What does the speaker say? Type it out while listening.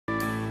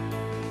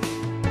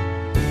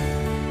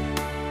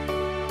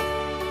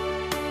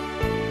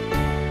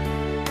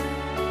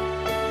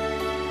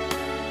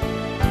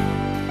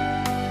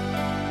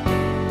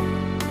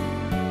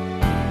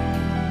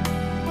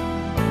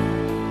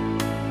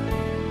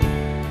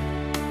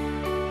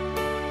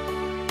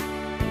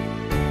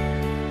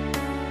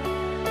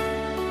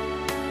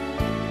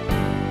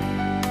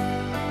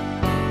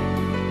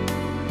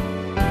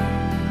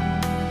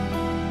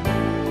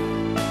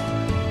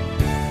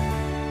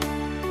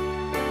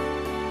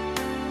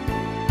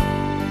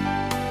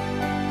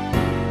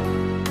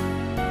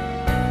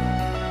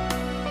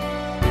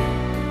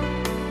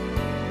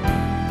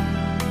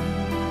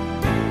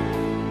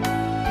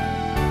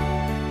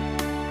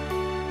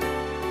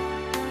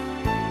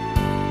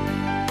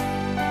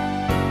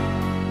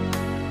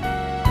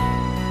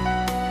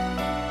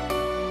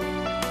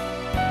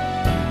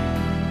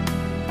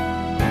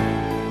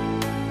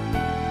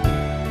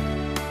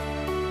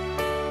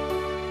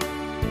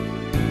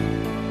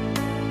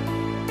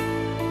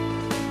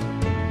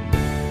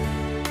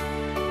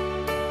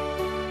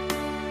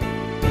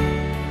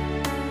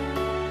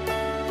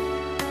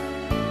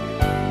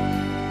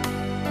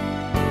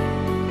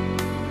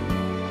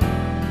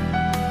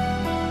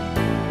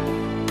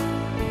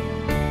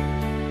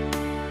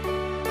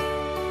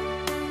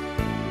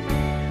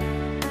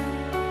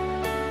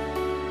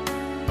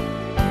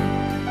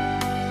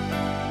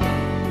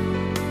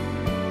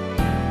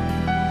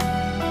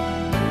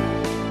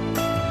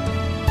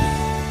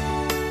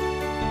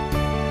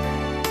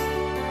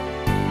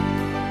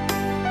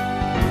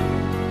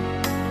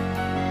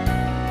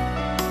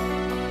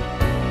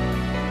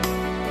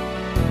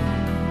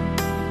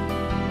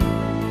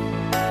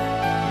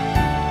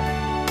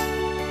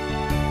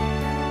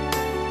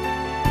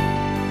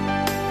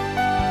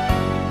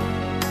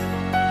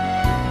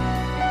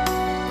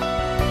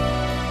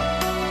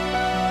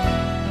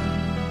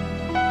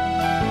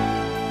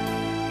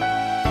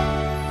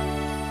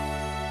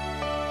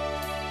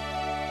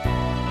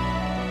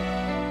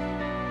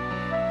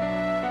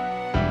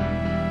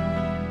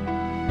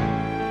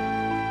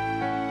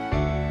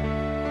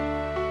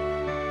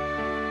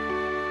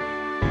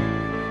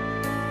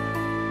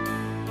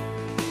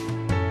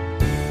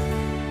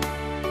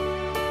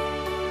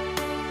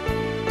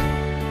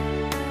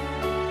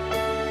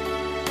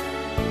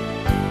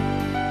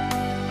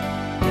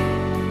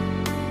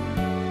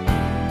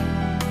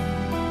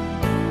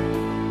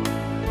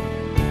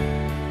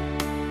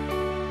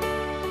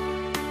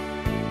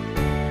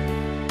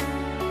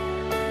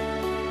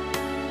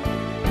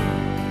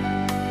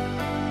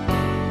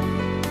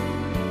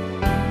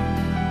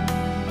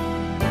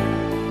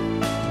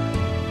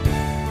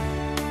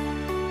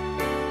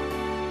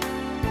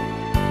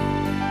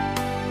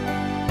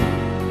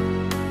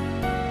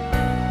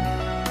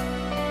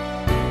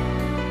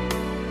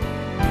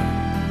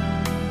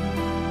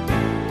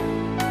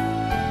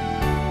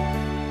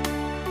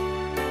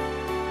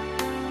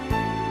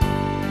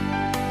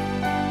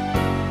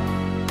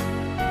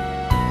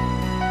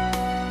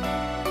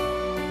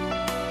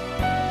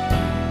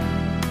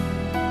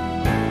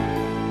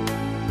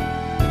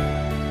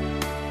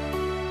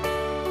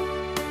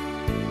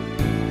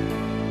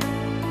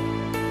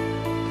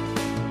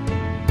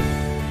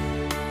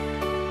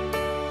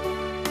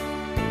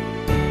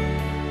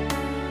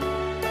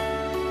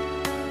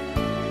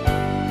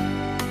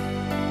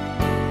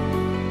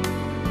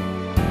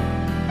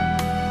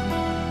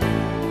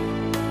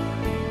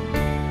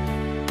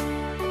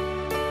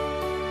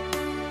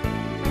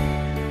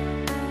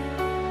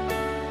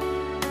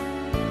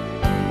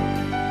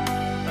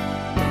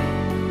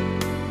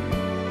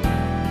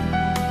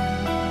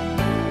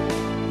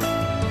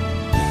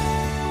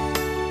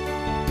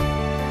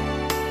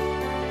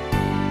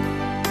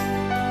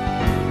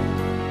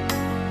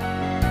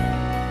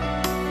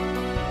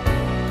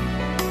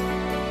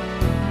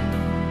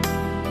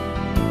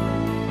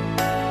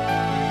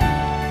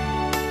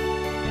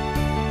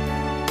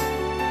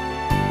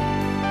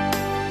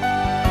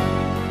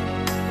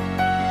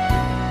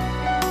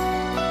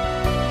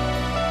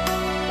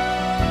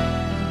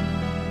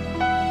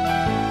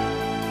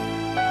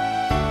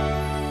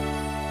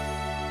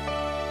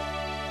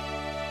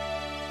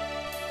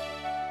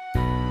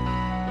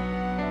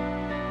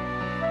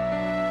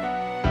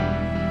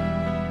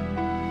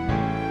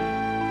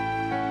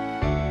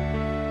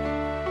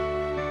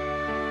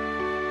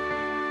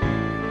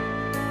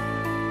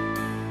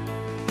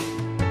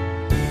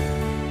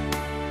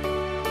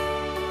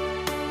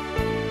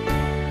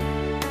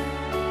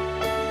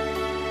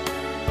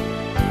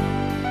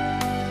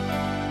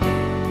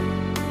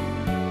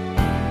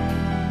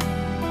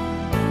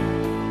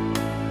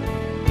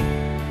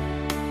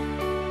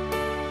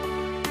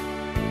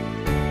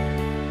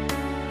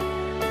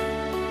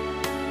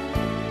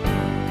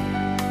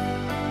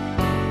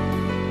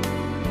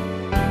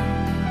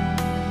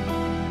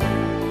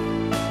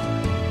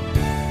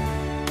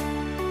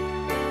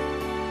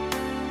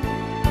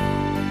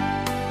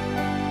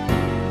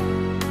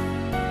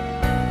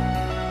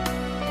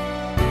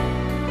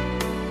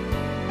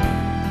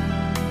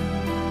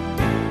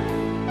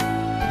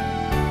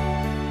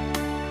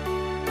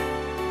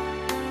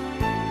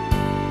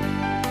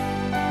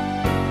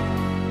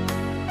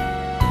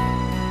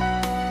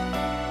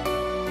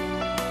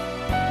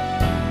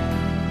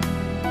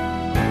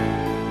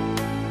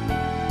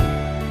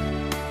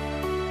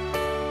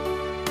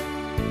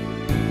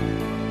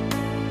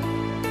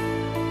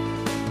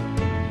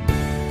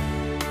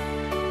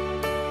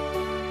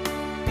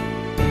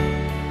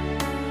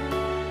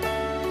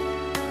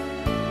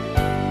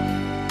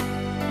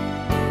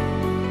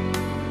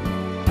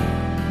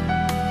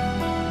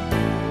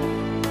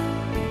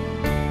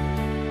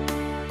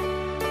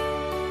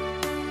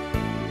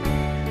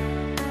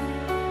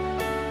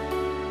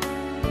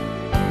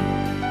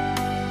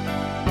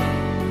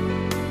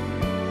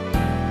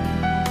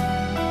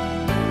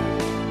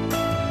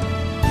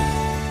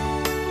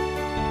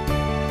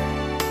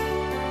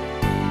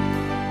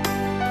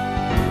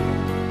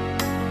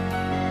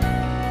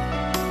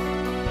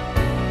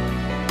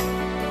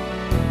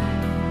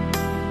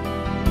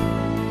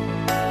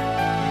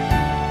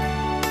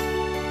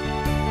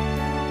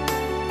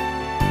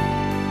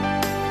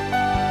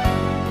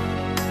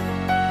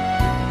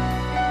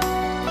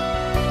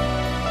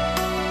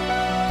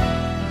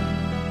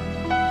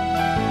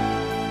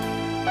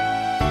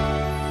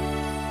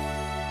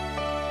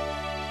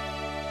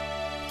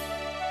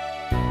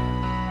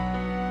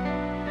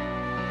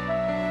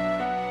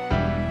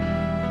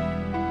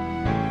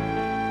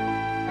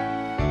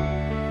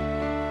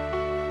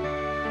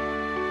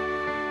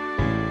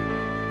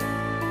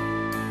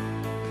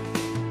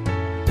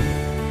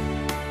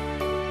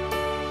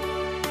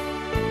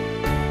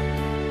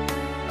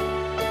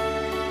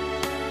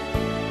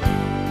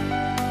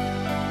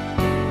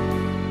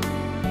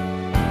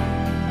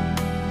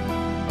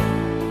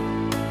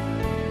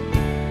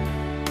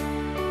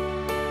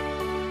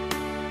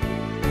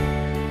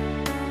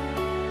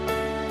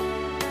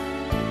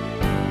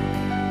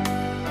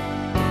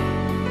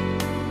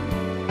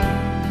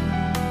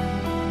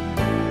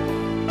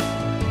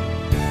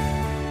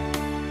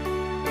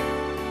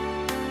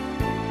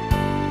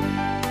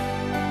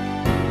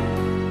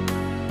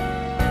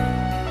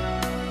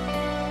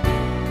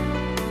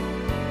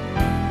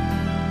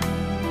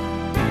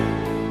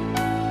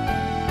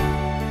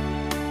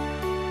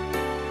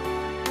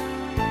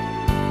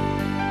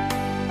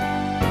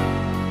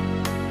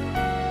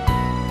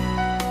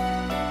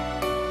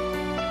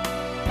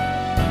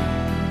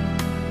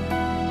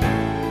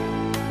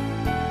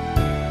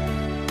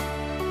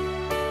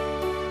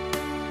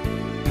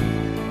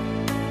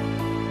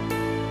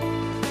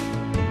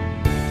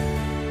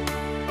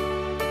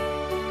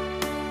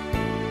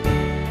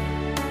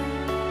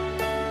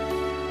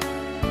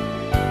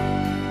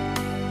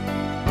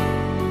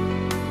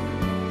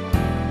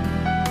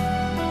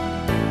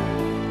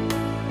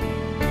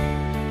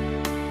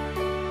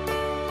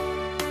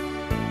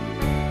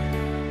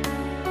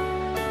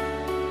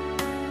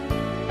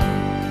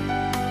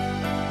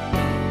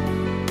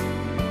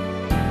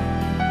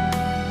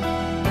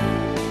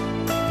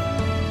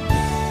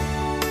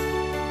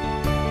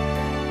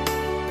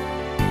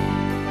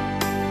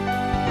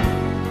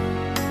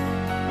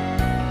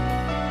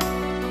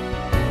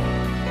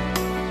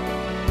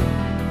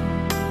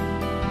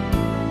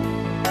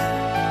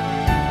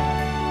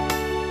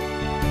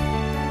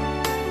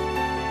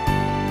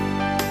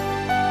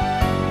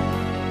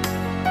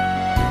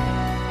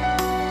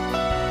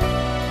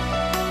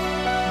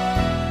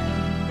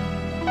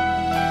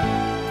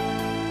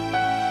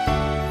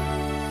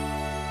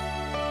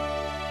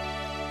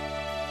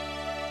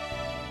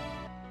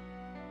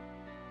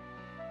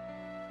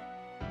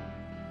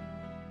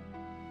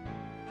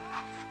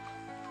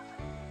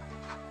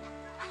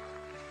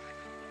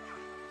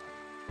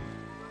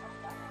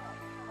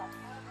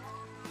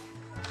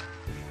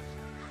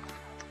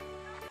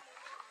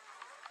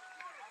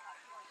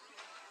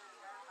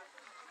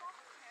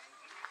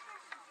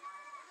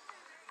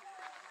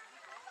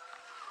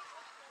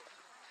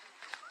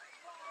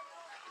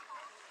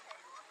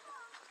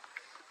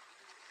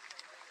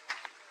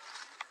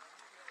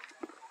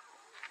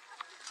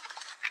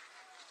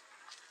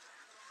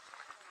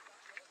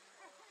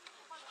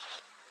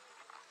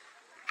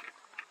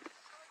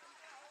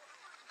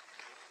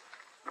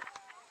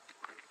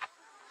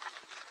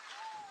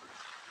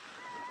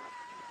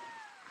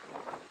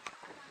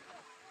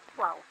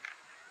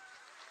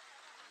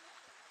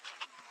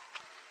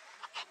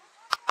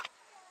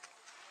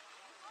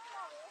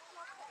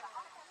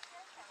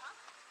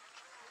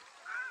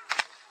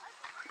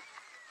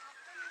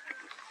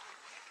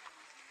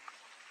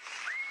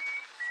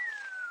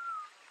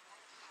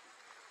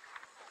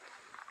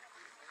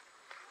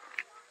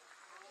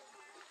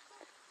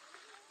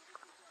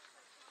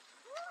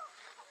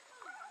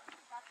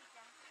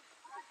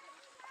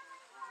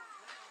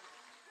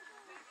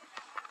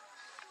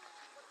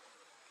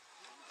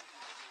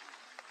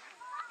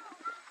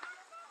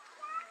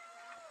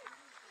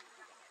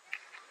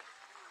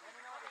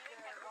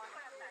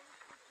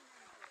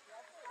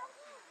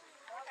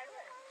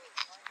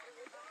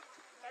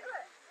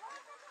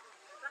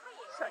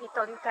eat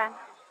all you can.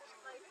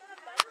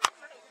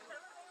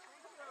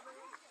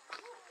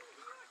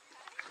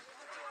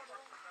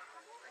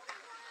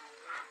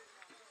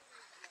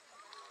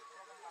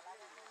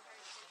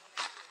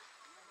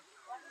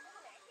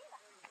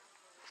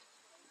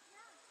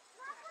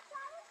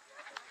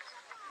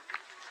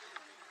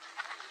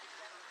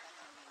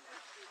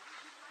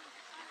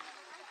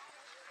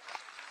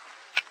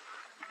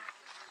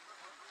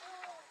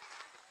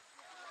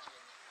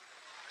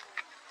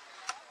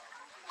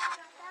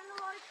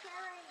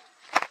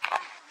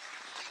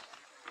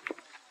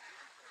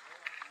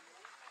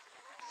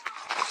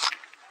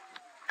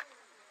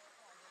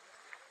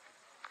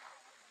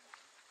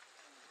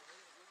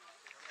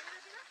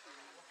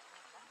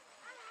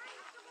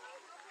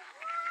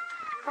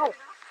 Oh.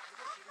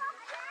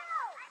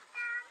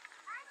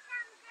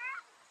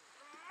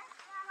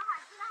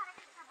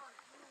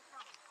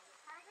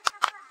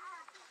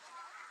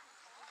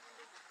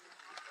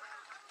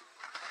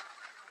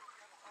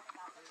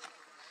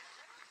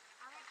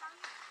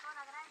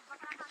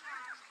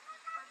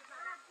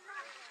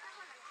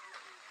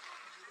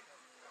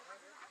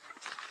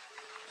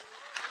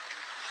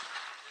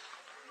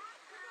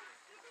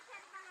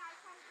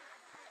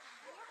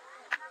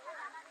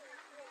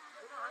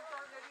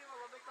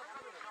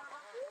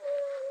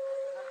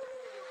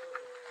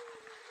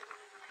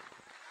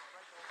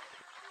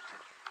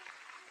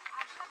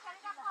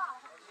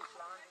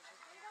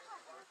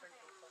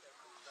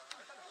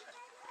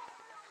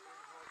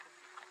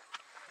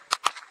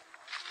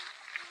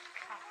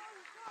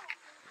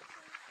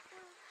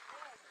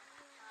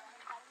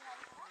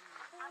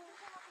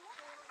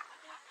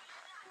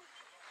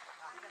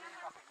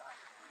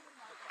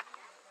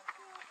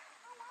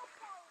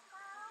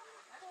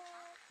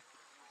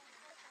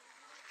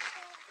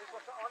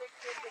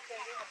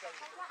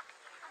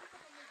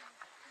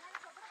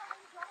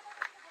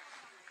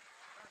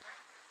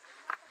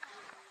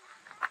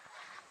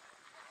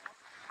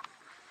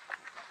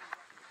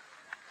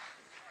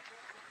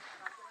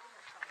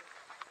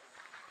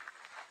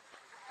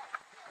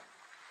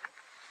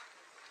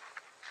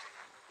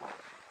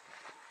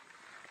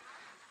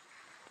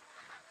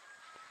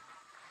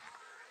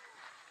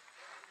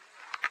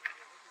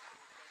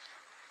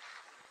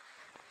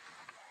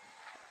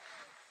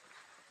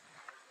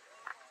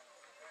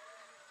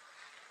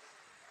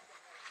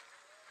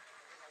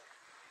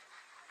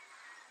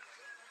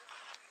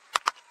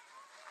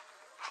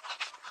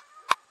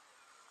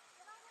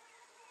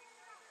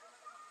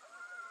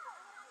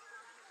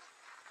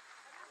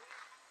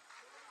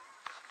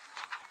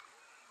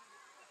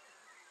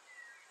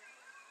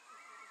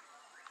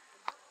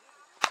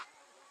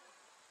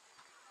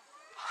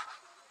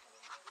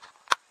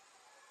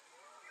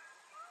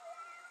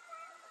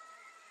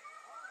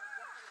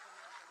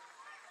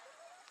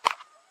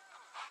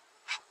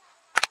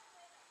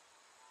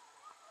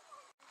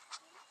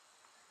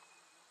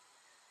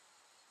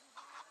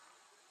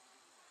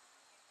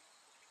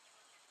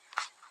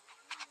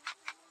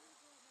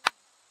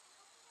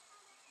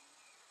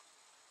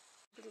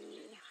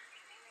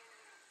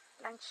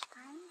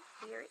 Lunchtime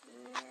here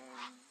in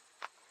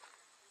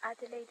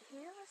Adelaide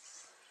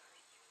Hills,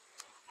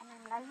 and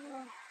I'm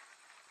lying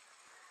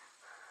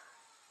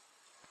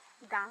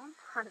down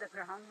on the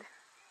ground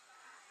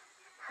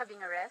having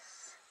a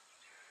rest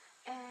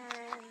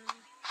and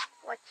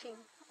watching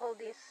all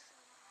these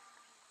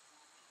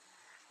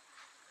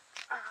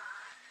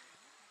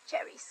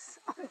cherries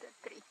on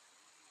the tree.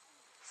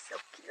 So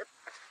cute.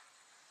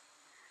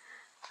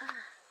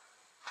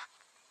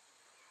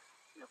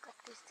 Look at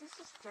this. This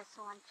is just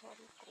one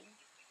cherry tree.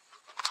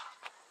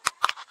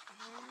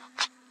 And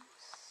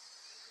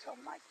so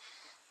much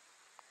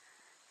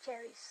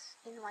cherries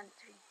in one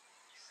tree.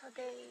 So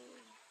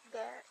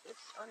there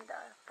it's on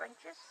the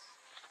branches.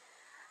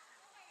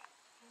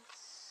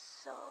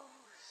 It's so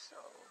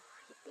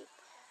heated.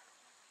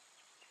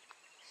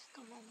 It's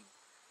too many.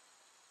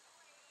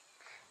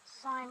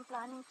 So I'm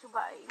planning to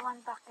buy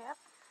one bucket.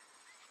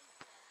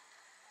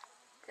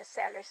 The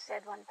seller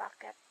said one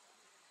bucket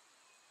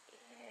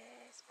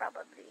is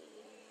probably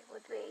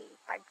would weigh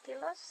 5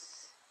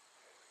 kilos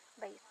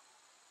by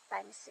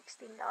times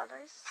 $16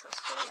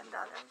 Australian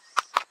dollars.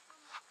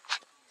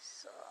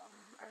 So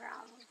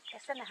around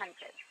less than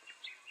 100.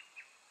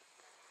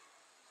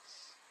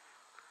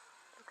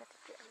 Look at the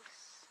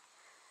cherries.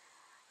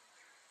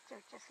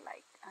 They're just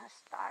like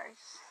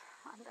stars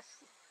on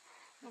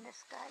in the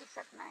skies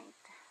at night.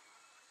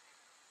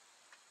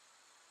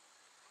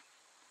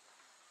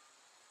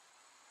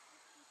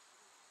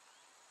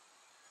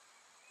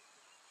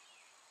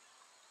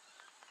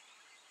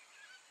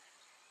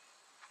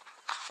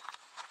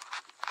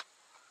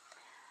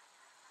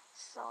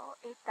 So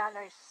 $8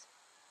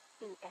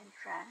 the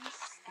entrance,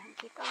 and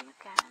eat all you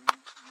can,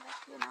 but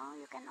you know,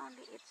 you can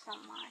only eat so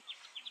much.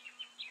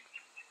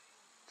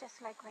 Just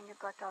like when you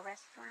go to a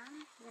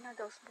restaurant, you know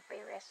those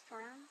buffet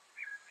restaurants,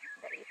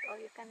 the eat all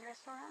you can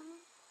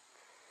restaurant,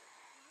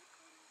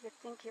 you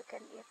think you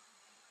can eat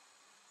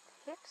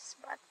heaps,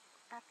 but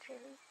not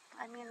really.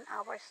 I mean,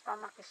 our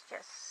stomach is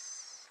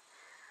just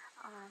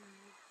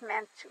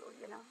meant to,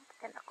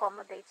 can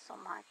accommodate so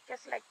much.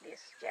 Just like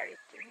this cherry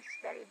tree, it's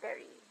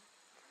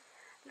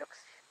looks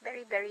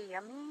very, very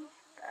yummy,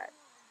 but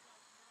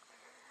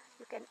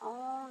you can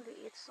only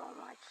eat so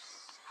much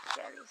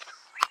cherries,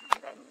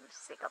 and then you're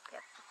sick of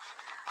it.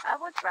 I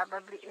would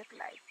probably eat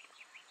like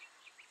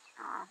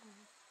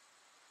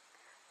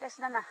less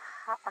than a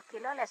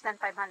kilo, less than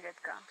 500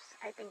 grams.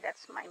 I think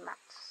that's my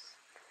max.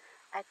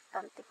 I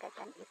don't think I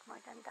can eat more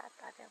than that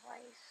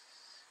otherwise.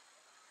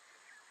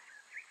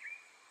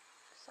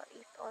 So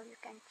eat all you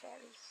can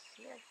cherries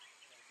here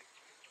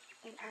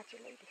in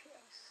Adelaide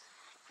Hills.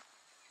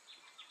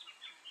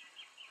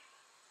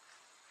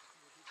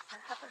 I'll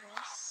have a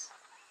rest.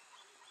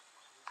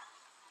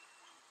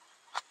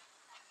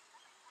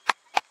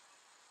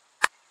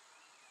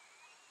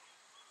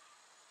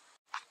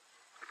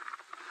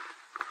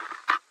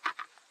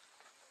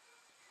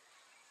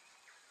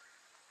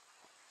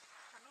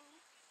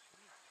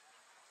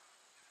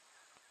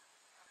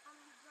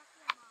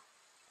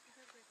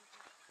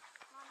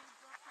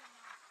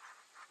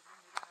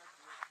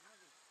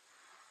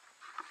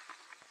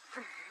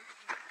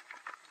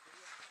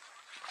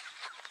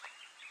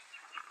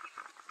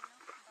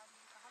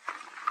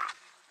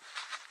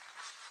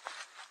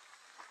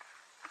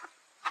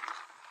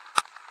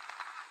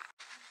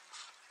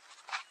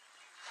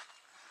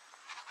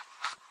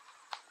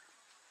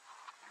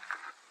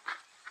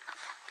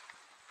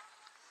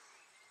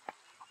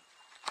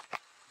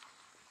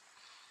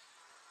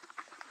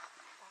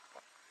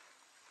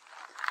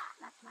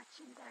 Not much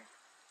in there.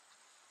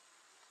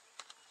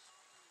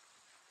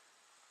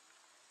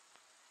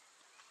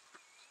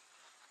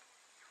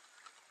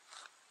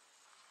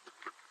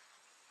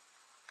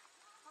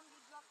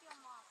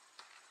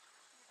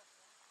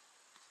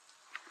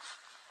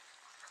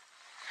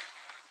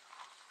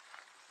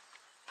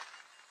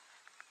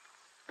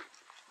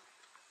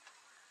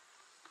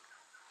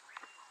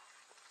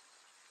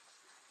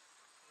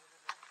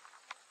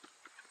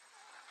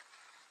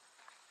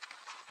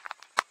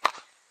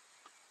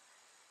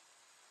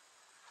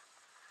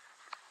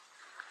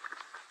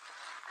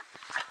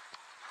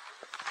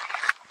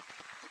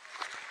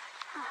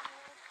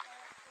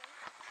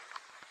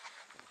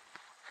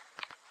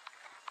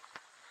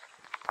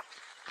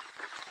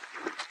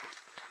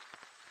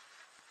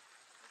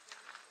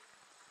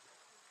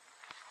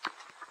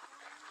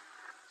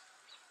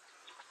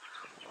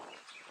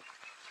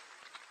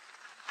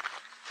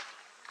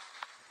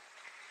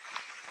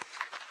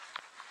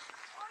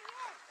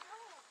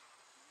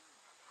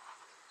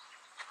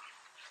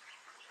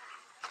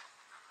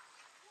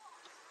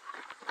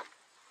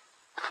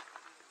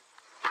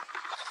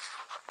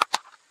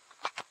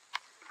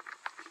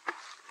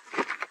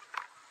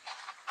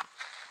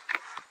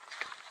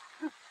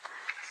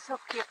 So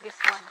cute, this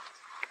one.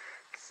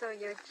 So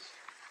huge.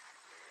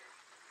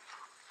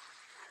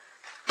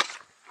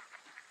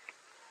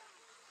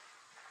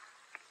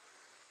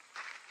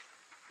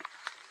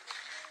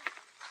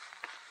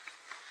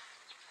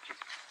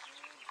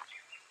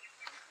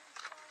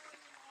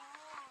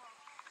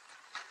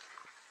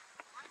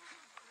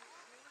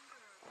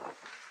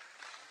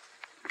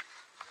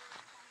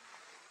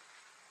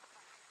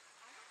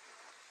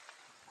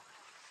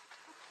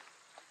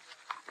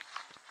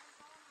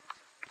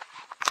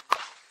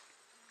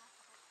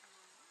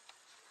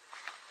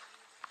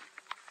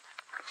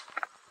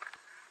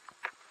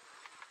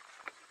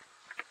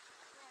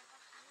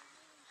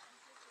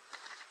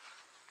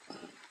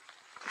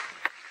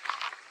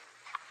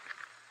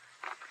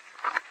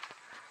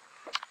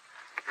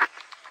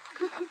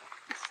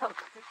 So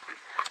cute.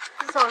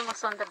 It's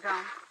almost on the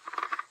ground.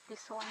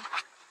 This one.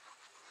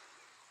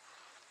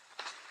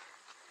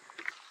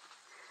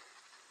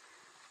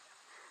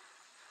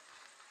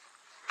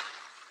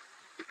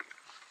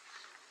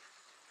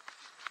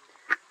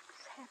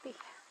 It's heavy.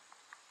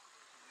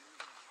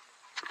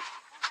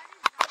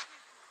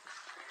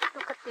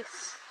 Look at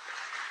this.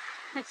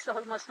 It's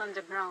almost on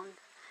the ground.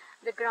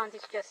 The ground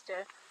is just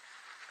a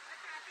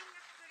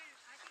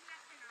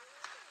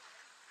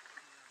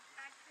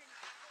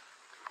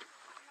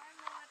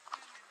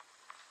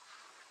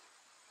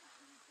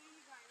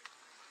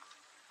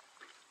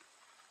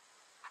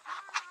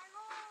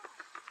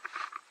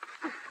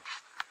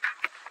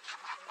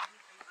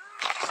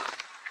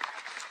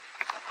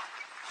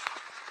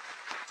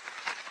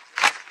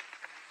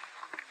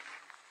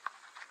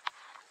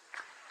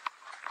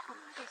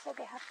they said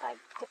they have 5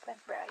 different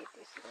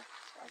varieties here,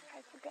 so I'll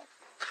try to get.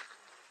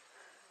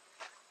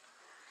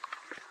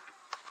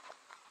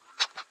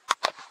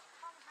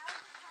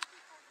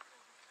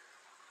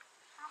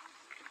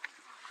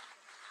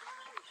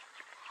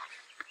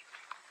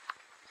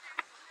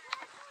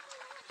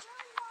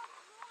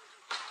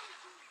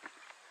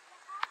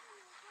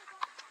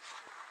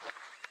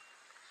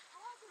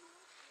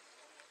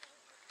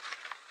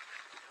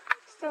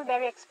 Still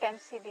very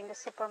expensive in the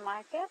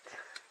supermarket.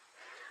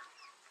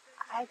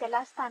 The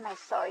last time I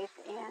saw it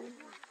in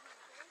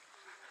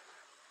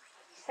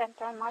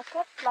Central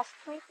Market last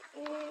week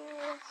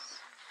is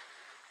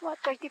what,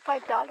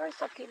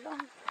 $35 a kilo.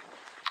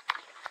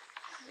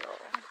 So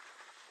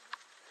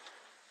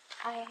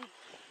I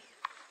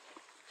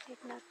did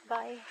not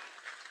buy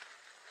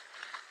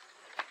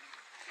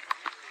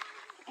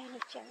any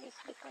cherries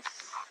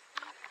because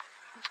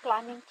I'm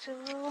planning to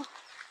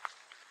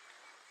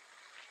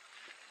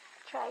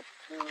drive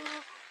to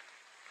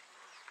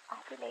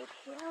Adelaide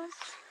Hills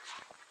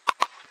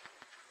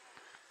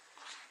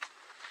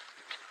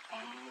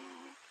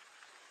and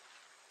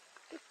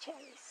get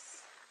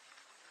cherries.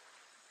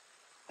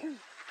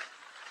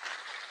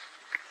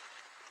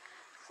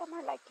 Some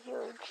are like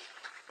huge.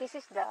 This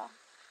is the,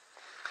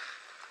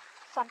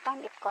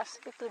 sometimes it costs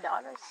 $50.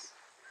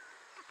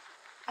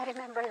 I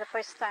remember the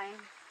first time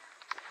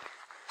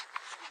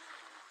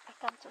I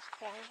come to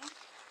Australia.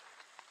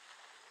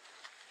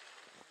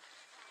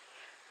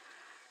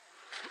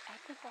 I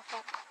think I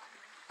got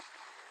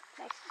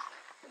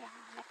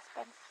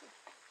expensive.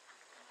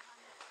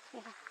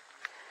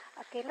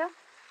 A kilo.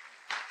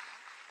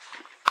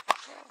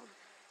 So,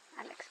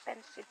 an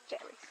expensive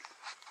cherries.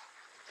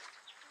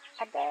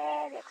 A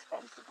very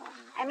expensive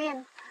one. I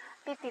mean,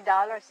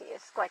 $50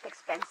 is quite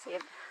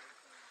expensive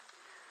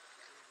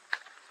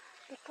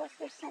because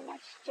there's so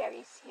much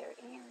cherries here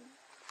in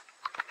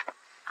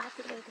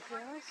Adelaide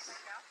Hills.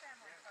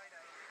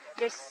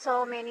 There's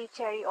so many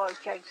cherry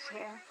orchards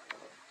here.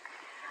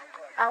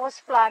 I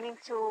was planning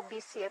to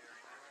visit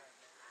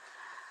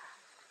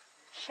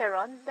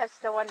Sharon. That's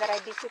the one that I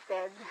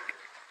visited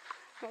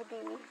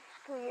maybe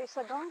 2 years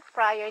ago,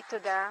 prior to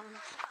the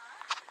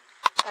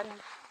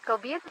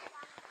COVID.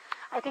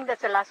 I think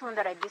that's the last one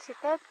that I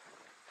visited.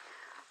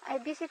 I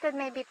visited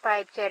maybe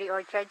 5 cherry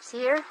orchards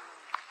here.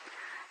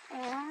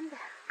 And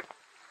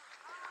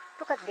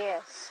look at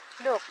this.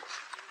 Look.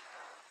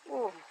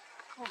 Ooh.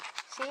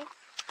 See?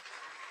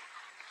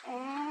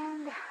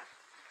 And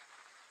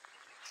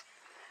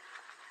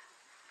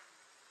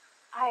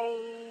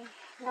I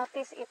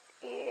noticed it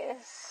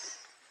is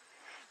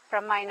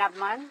from my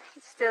Nabman.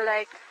 It's still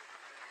like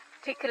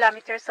 3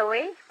 kilometers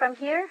away from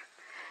here.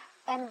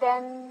 And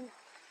then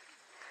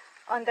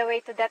on the way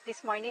to that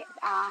this morning,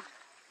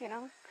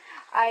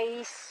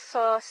 I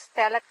saw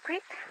Stella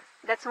Creek.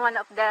 That's one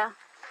of the,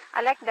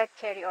 I like that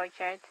cherry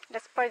orchard.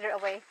 That's further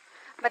away.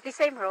 But the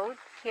same road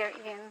here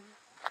in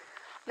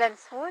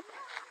Lenswood.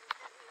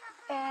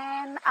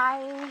 And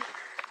I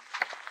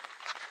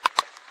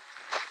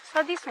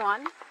saw this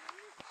one.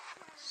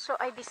 So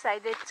I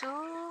decided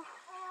to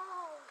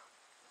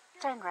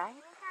turn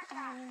right.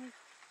 And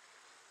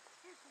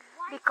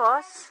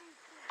because,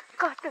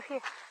 go to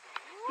here,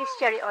 this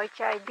cherry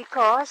orchard,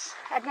 because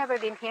I've never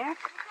been here.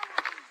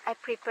 I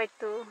prefer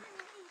to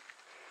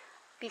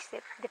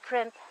visit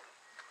different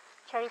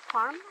cherry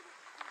farm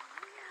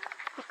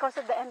because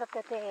at the end of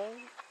the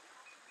day,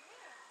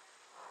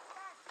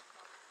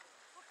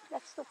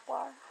 that's too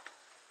far.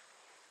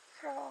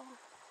 So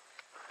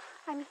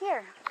I'm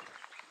here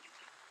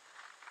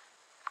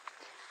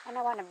and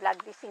I want to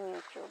vlog this in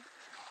YouTube.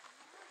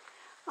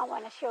 I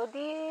want to show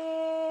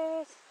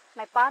this.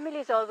 My family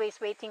is always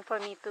waiting for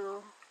me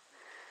to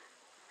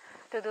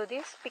do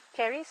this, pick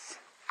cherries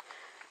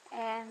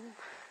and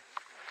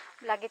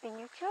vlog it in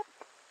YouTube.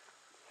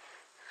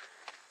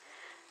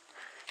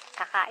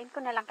 Kakain ko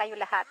na lang kayo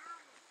lahat.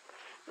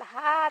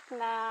 Lahat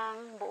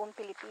ng buong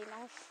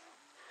Pilipinas.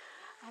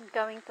 I'm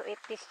going to eat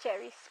these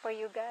cherries for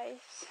you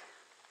guys.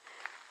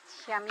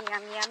 It's yummy,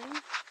 yummy, yummy.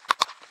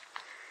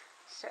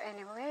 So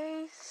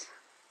anyways,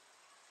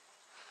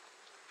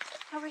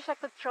 I wish I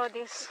could throw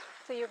this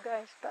to you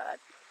guys,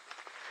 but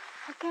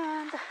I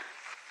can't.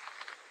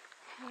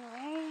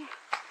 Anyway,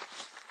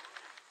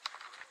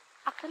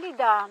 actually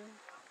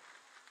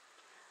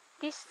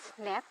this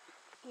net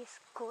is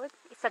good.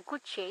 It's a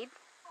good shade.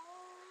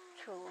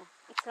 True.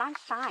 It's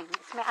lunchtime.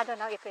 I don't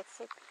know if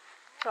it's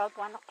 12,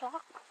 1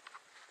 o'clock.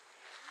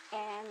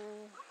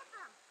 And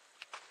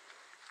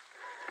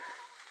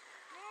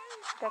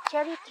the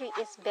cherry tree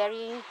is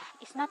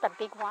it's not a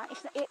big one.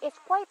 It's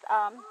quite,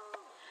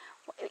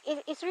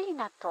 it's really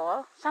not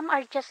tall. Some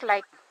are just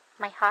like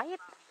my height.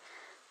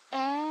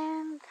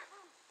 And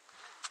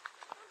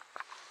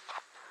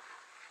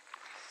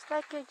it's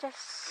like you're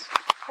just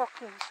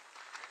walking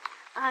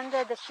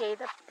under the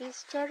shade of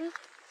these cherry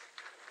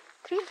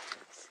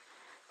trees.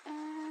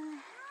 And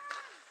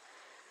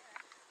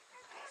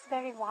it's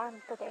very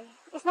warm today.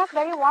 It's not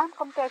very warm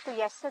compared to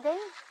yesterday.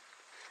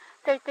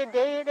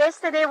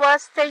 Yesterday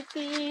was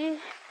 37,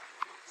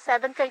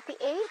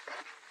 38.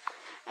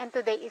 And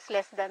today is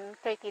less than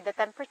 30 the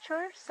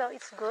temperature. So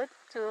it's good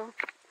to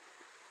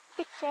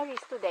pick cherries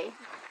today.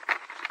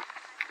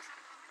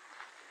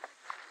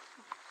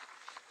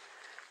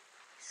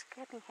 It's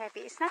getting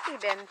heavy. It's not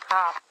even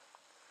half.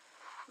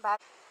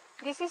 But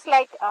this is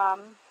like, I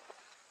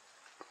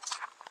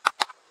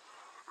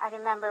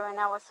remember when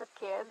I was a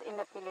kid in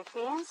the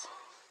Philippines,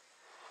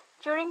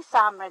 during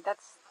summer,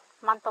 that's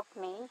month of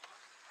May,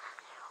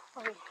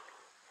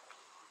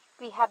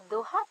 we have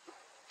duhat.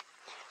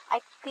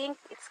 I think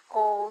it's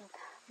called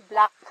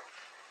black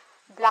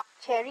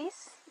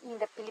cherries in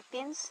the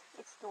Philippines.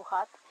 It's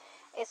duhat.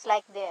 It's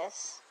like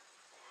this,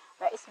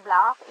 but it's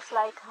black. It's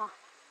like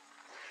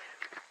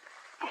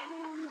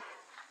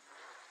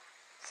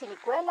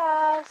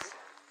siniguelas.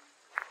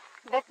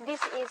 But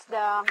this is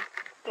the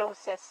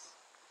closest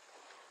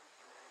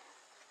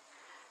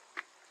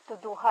to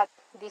do hot,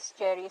 these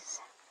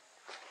cherries.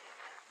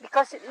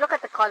 Because look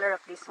at the color of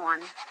this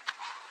one.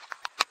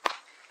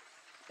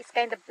 It's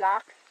kind of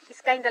black.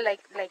 It's kind of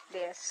like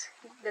this,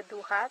 the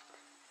do hot.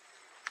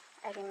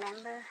 I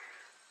remember.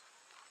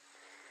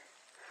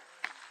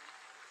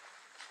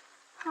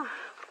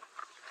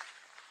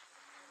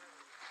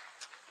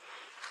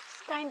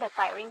 It's kind of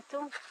tiring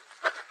too.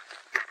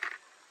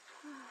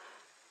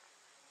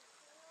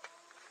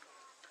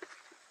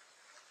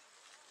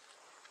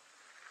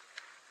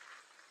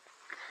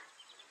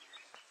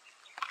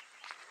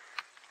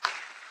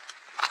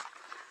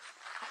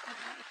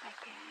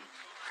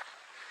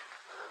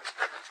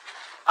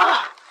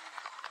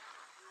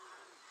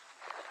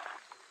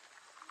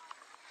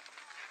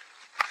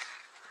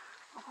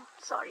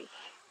 Sorry.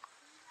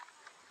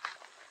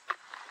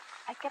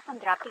 I kept on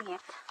dropping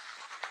it.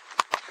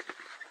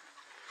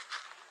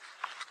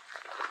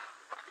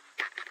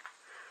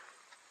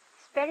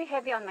 It's very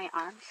heavy on my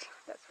arms.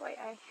 That's why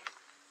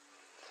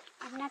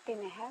I'm not in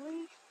a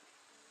hurry.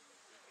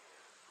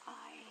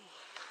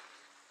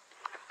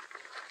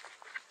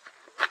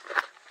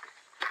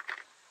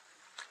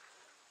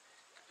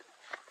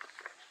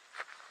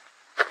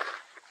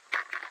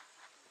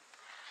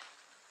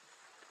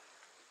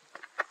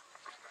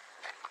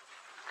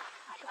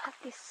 Look at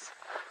this.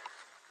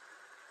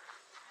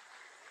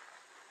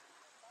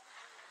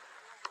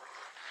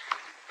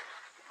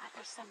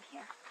 There's some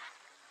here.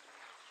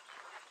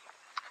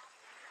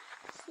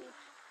 Let's see.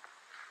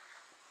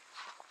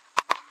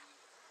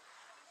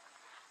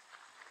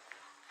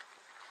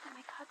 Oh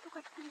my god, look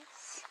at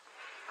this.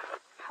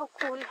 How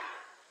cool.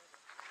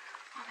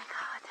 Oh my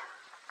god.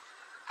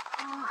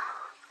 Oh.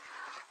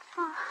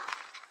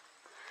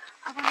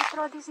 I want to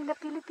throw this in the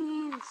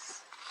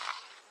Philippines.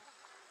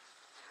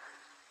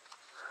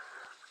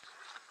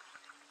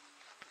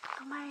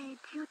 To my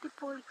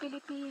beautiful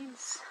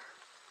Philippines.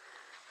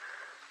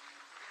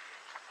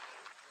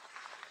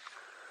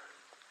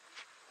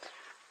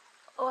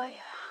 I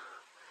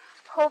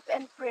hope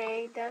and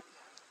pray that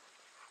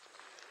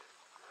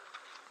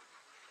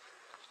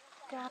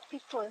the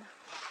people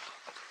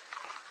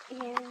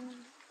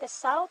in the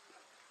south,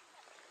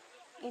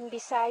 in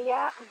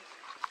Bisaya,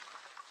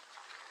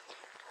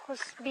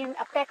 who's been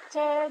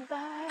affected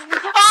by...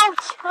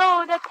 Ouch!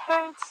 Oh, that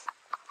hurts.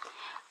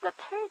 That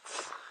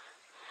hurts.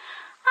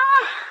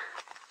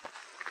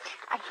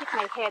 I hit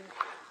my head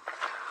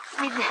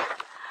with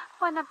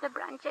one of the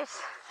branches.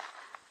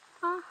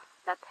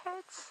 That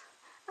hurts.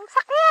 Ang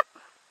sakit!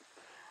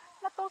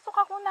 Natusok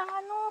ako ng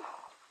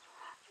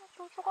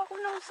Natusok ako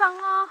ng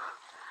sanga.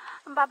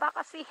 Ang baba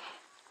kasi.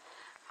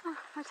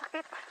 Ang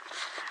sakit.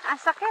 Ang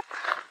sakit.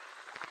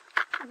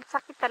 Ang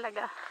sakit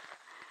talaga.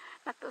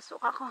 Natusok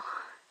ako.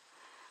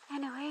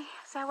 Anyway,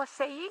 as I was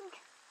saying,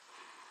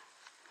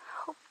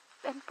 hope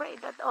and pray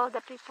that all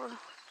the people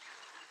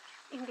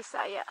in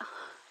Bisaya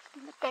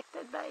been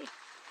affected by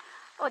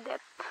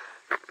Odette,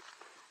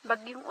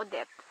 Bagyong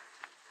Odette,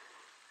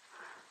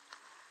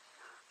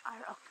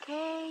 are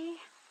okay,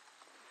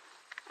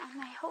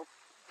 and I hope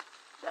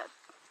that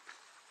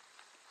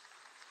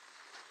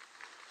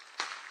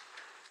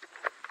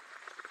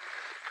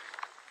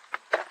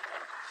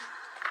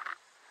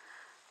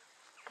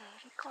they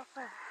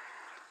recover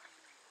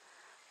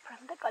from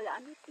the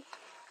calamity.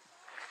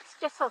 It's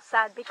just so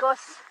sad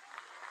because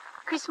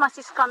Christmas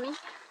is coming.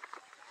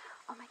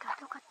 Oh my god,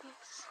 look at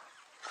this.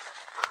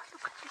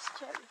 Look at these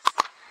cherries.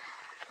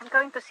 I'm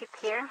going to sit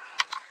here.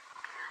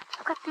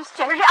 Look at this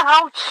cherry.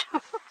 Ouch!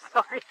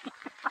 Sorry.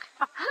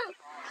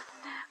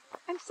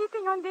 I'm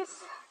sitting on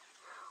this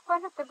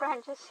one of the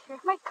branches here.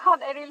 My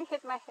god, I really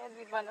hit my head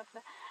with one of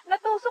the...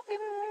 Natusok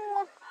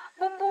yung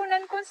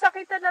bumbunan ko.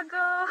 Sakit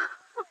talaga.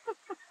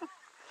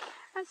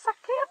 Ang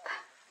sakit.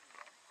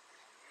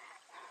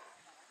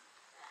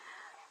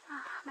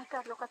 My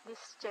god, look at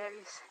these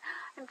cherries.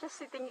 I'm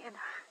just sitting in...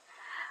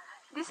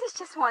 This is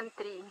just one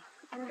tree.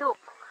 And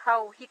look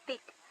how he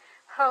thick.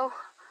 How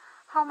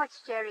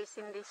much cherries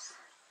in this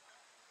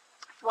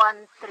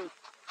one tree.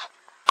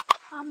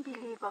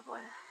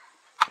 Unbelievable.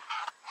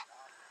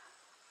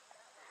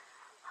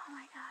 Oh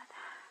my god.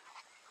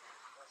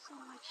 So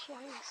much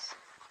cherries.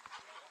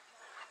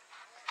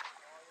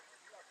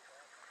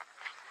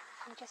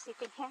 I'm just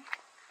sitting here.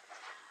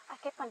 I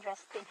kept on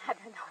resting. I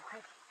don't know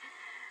why.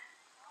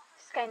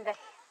 It's kinda...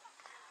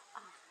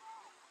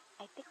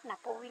 I think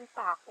napuwing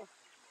pa ako.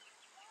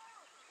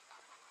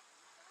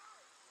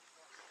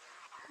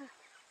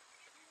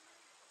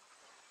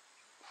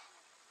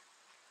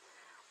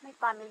 My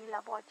family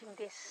love watching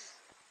this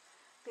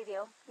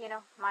video, you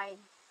know, my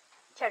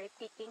cherry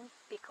picking,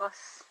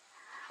 because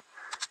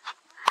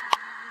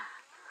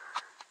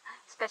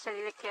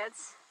especially the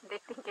kids,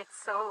 they think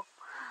it's so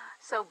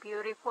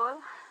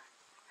beautiful.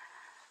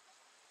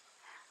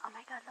 Oh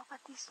my god, look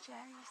at these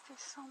cherries.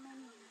 There's so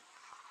many,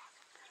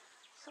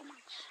 so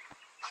much.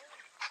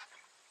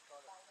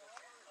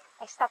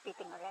 I stopped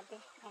eating already.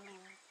 I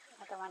mean,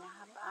 I don't want to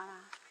have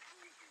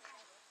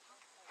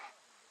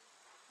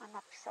an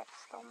upset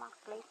stomach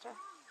later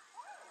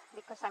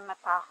because I'm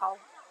matakaw.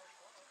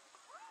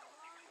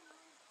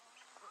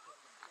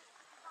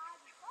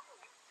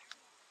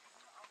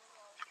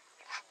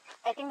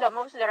 I think the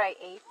most that I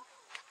ate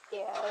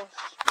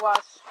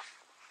was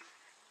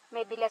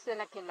maybe less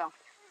than a kilo.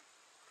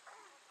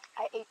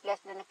 I ate less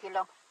than a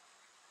kilo,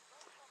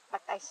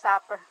 but I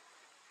suffer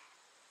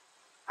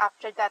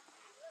after that,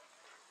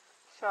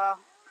 so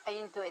I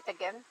didn't do it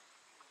again.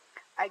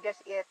 I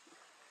just ate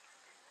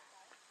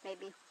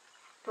maybe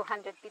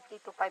 250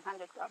 to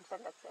 500 grams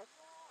and that's it.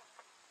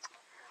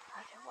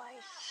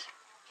 Otherwise,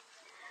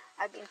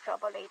 I'll be in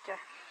trouble later.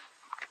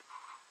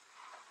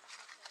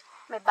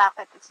 My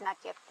bucket is not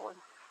yet full.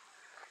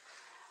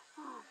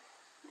 Oh,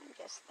 I'm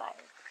just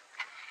tired.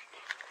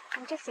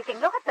 I'm just sitting.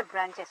 Look at the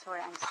branches where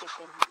I'm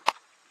sitting.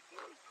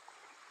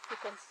 You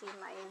can see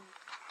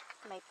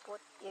my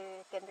foot.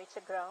 You can reach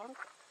the ground.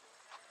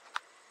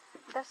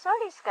 The soil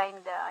is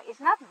it's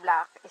not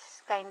black.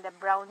 It's kinda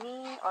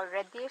browny or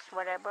reddish,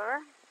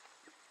 whatever.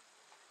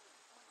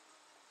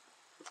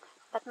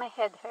 But my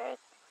head hurt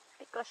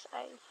because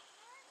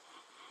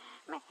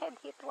my head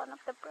hit one of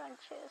the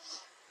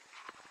branches.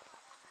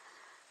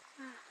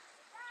 Anyway.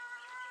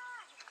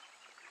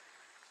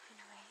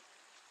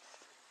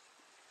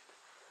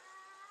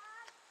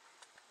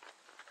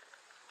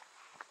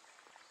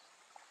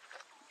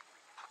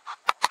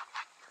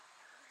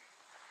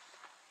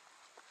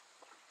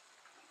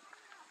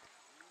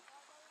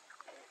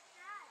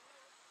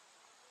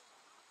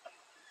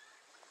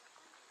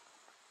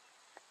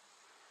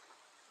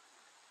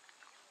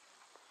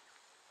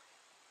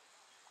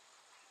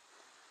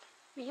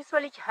 We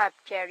usually have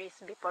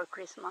cherries before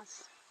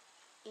Christmas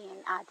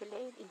in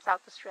Adelaide, in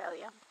South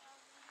Australia.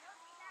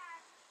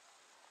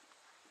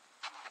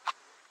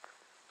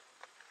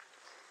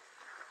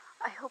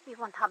 I hope we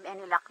won't have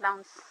any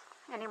lockdowns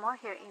anymore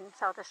here in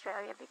South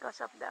Australia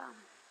because of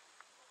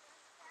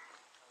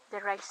the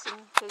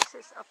rising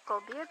cases of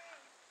COVID.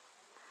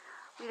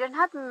 We don't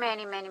have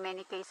many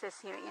cases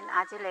here in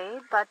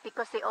Adelaide, but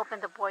because they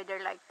opened the border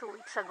like 2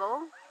 weeks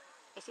ago,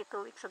 is it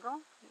 2 weeks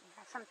ago?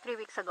 Some 3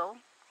 weeks ago.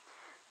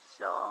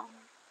 So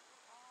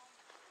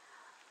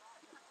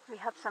we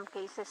have some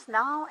cases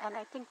now, and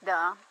I think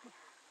I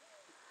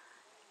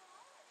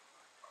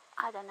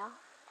don't know,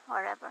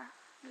 whatever.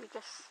 You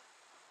just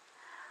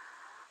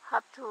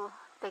have to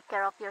take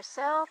care of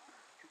yourself.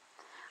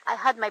 I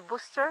had my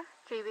booster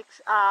 3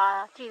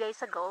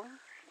 days ago,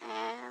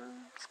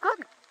 and it's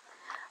good.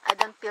 I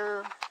don't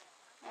feel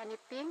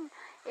anything.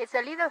 It's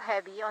a little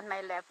heavy on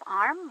my left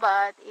arm,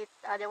 but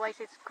otherwise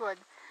it's good.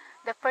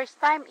 The first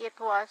time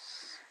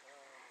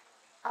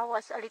I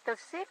was a little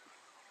sick,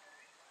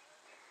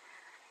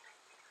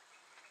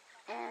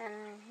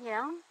 and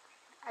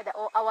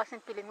I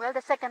wasn't feeling well.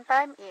 The second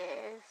time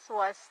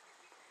was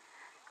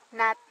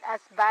not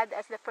as bad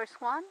as the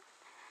first one,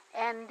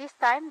 and this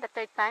time, the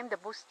third time, the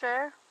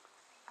booster,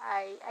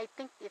 I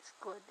think it's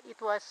good.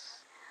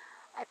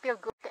 I feel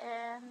good,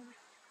 and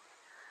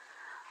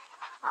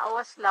I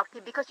was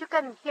lucky because you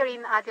can, here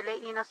in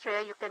Adelaide, in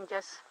Australia, you can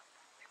just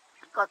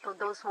go to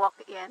those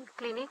walk-in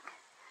clinic,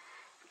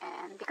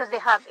 and because they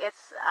have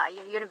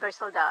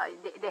universal,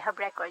 they have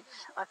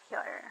records of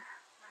your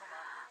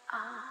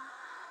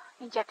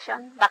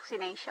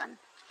vaccination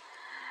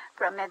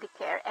from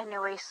Medicare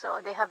anyway,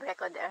 so they have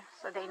record there,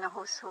 so they know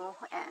who's who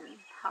and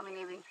how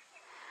many we.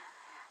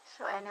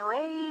 So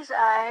anyways,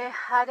 I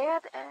had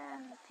it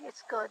and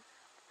it's good.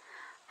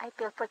 I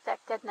feel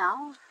protected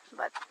now,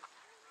 but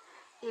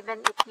even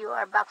if you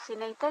are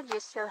vaccinated, you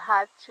still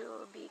have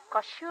to be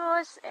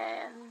cautious,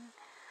 and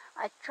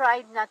I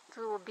tried not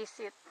to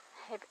visit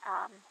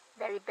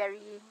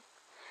very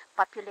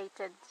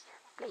populated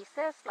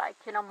places like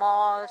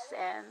malls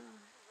and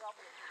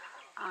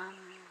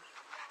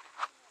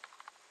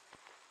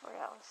where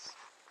else?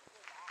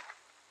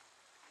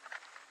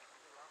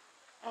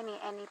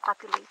 Any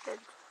populated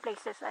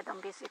places I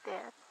don't visit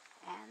it.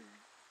 And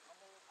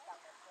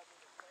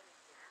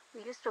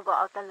we used to go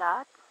out a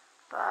lot,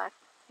 but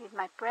with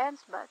my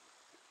friends, but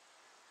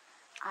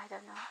I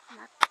don't know,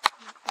 not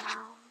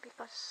now,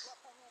 because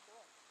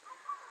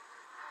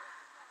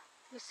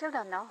you still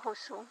don't know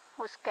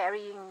who's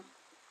carrying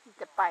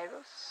the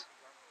virus.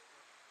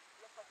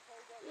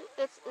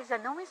 It's a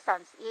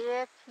nuisance.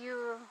 If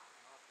you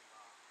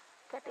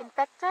get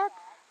infected,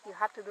 you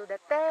have to do the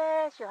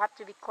test, you have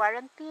to be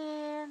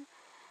quarantined,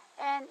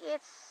 and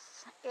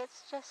it's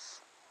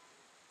just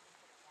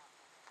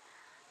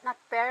not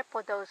fair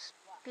for those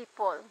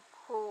people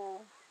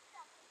who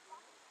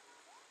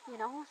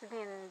has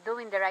been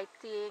doing the right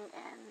thing,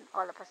 and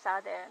all of a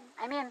sudden,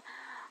 I mean,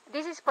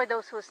 this is for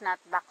those who's not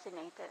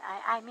vaccinated.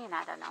 I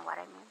don't know what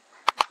I mean.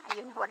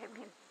 You know what I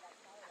mean.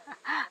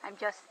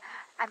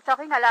 I'm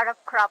talking a lot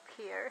of crap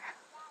here.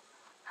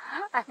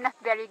 I'm not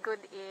very good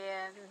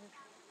in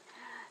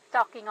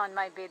talking on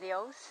my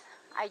videos.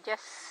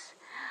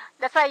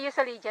 That's why I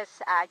usually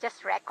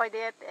just record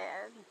it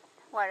and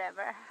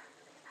whatever.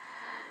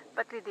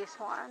 But with this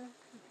one,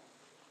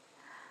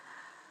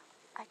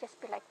 I just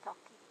feel like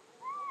talking.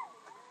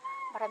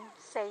 But I'm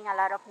saying a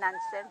lot of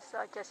nonsense,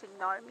 so just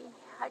ignore me.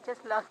 I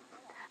just love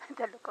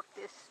the look of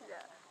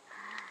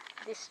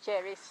these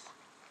cherries.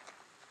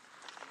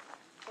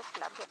 Just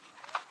love it.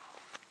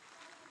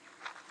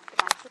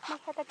 Come on, hit my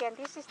head again.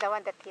 This is the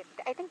one that hit.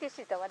 I think this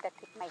is the one that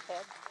hit my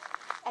head.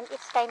 And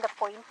it's kind of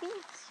pointy,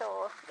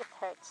 so it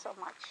hurts so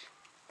much.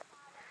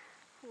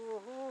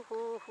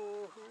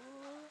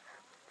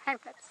 I'm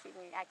not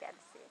singing, I can't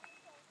sing.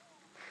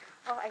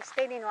 Oh, I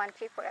stayed in one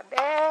tree for a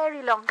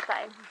very long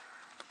time.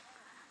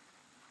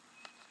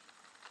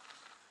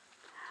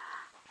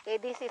 Okay,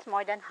 this is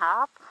more than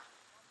half,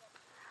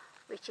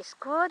 which is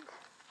good.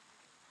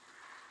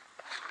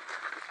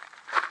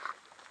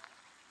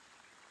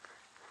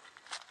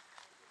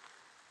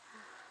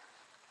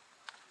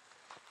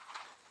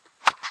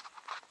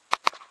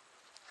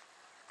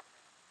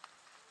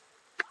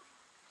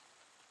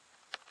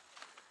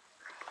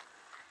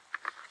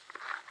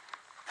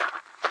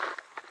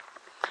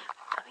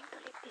 I'm going to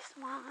leave this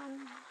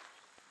one.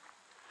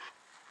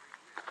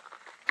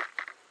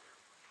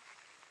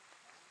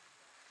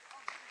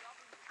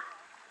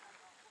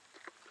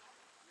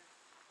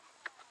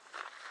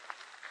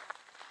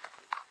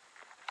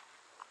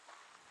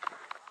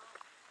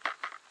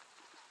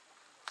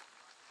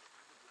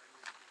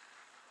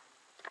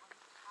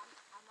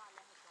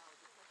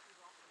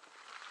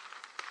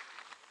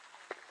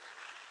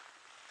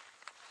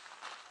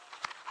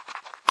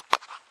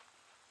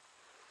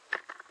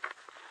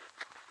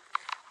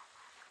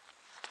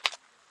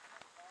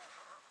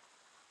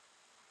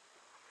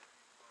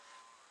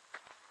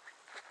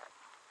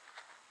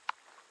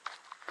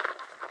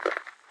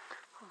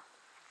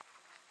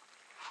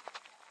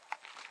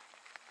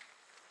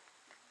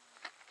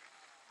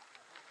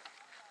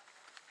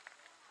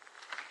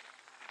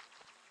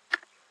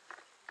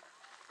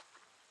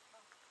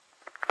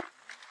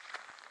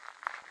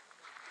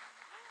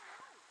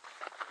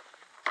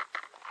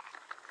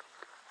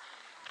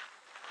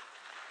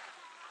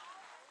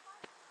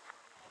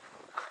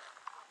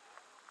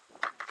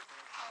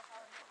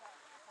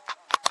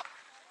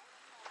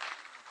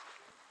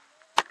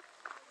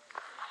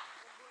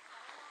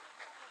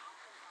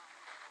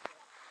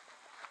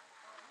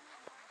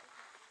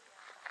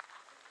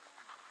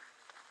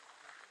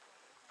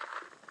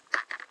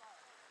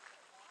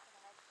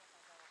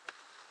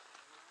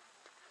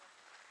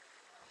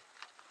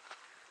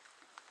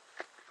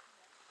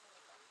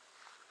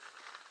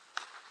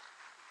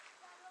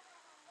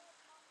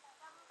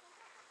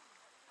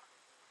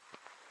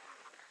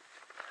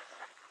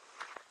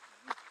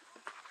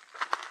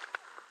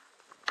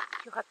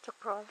 You have to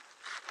crawl,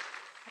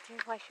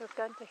 otherwise you're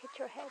going to hit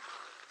your head.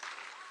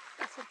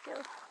 Listen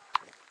to.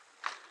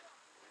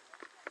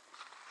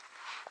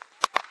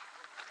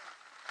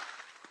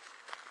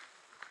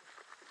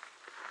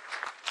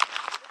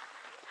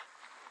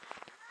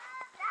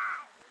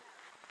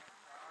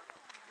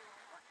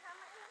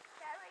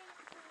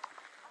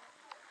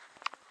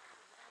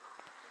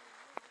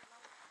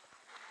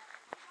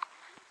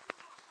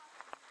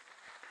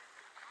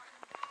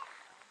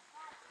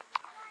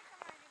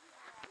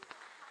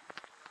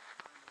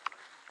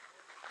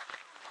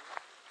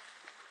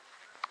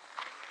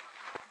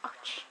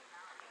 Ouch.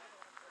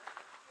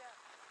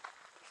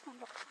 This one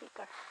looks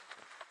bigger.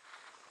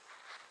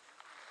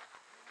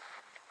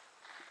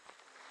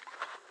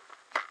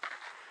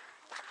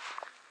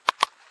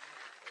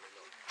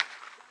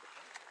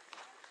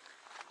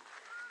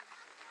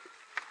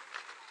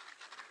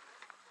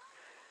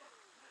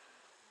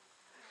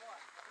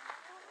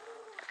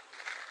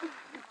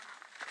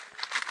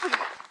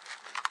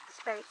 It's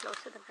very close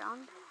to the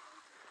ground.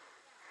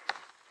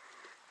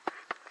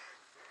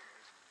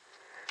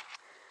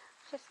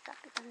 Just drop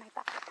it on my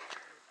bucket.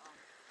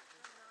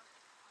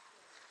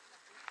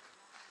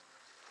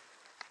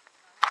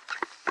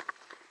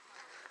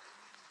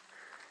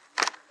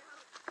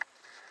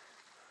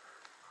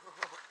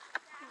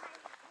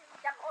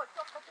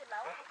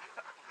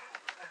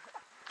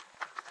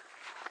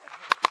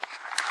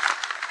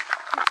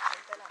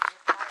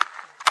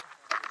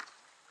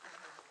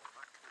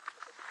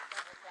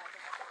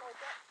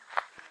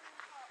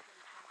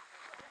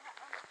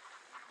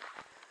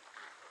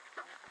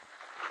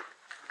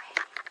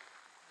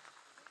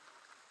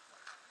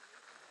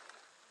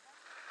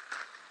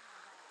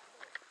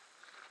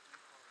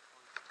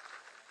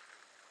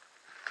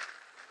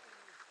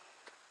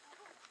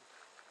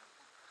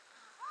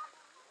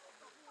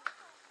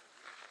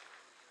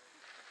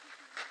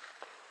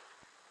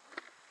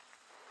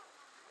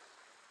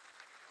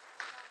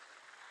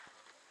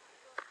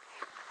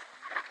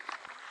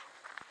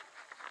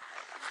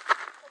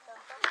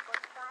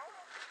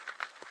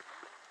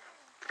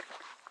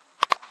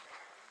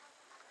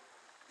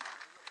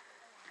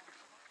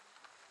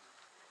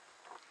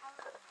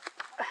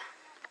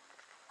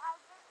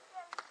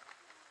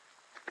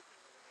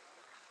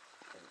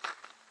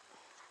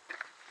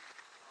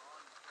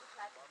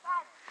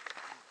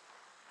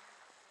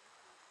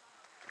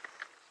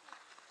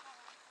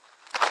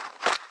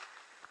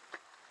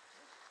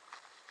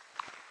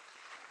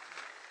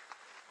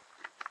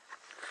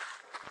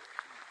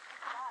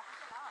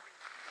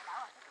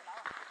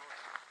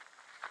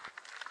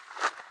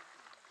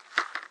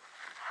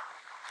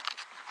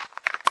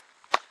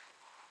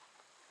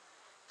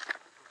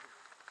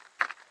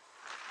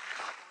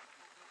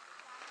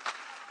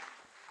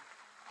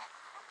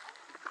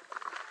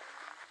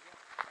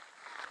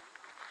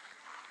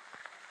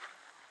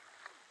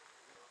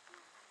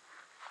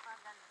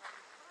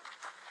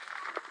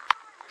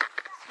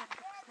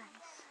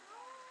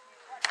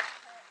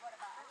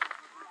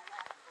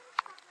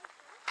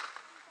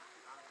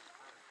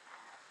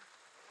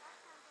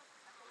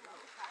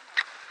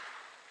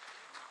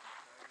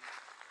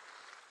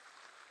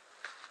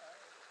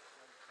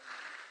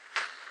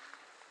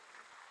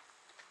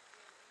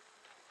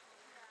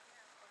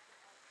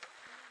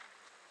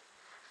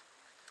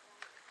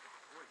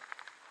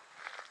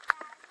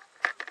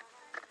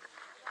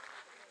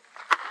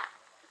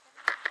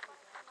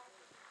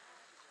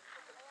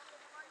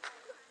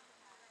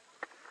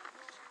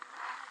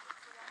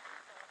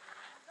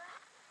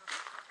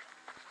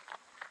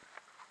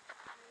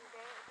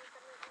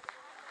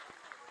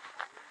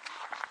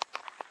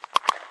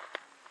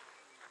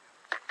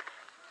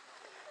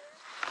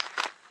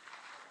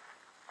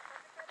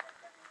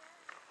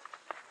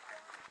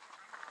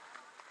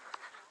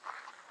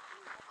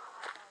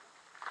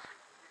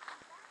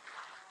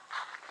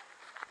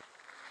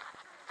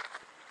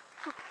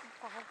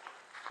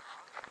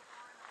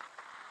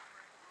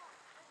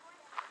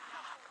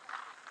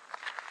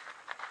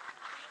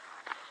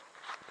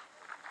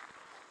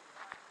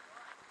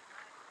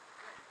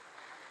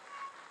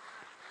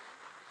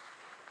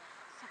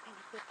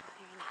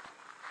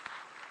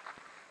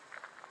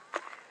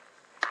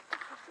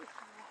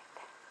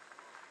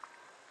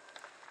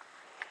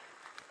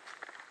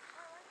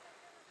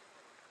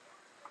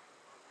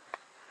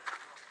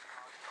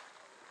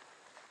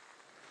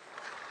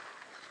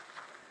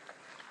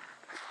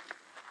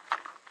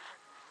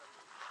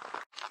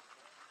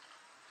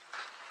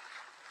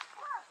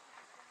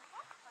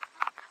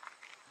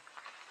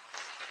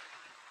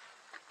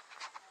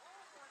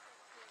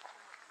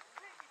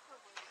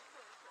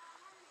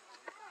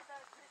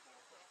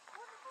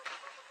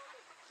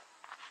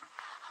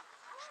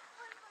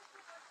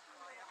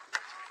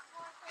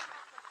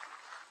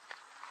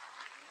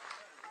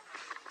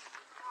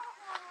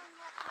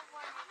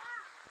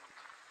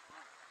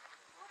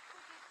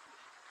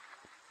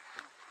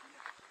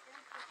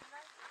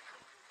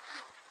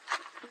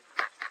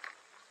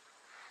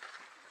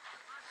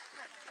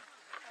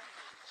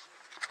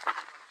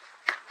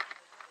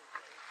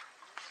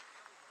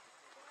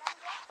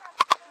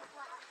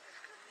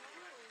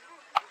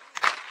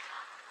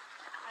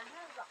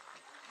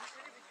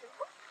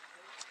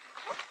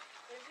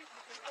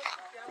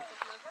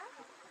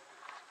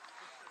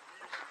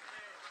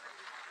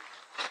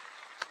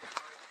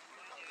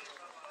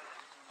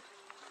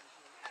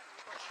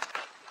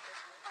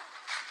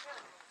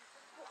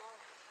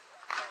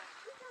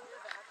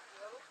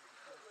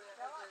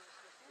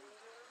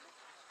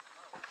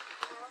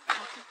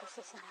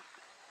 is enough.